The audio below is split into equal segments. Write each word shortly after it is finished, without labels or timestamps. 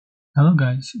Hello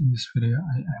guys, in this video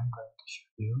I am going to show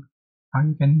you how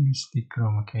you can use the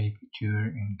Chroma key feature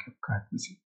in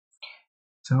CapCutPC.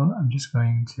 So I'm just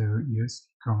going to use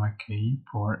the Chroma key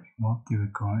for remove the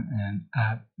background and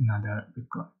add another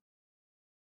background.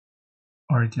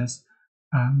 Or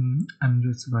I'm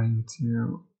just going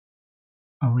to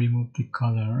remove the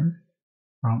color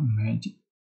from image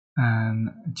and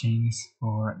change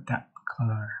for that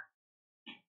color.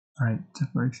 Alright, so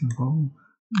for example,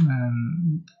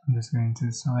 I'm just going to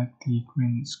select the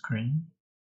green screen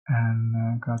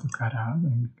and go to cutout,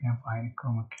 and you can find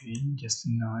chroma key, just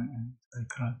none, and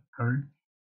select color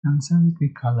and select the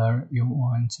color you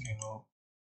want to remove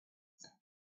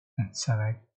and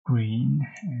select green,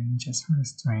 and just for the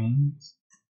strings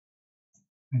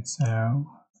let's allow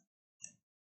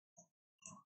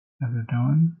another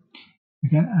done. You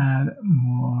can add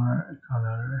more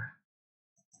color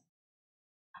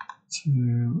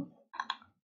to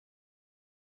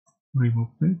remove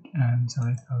it and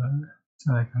select color,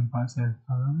 select composite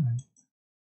color and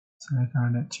select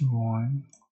color that you want.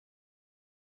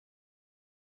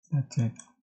 That's it.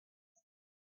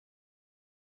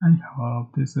 I hope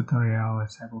this tutorial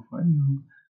was helpful for you.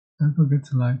 Don't forget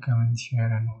to like, comment,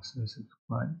 share, and also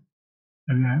subscribe.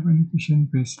 If you have any question,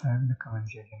 please type in the comment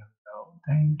section below.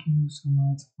 Thank you so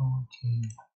much for watching.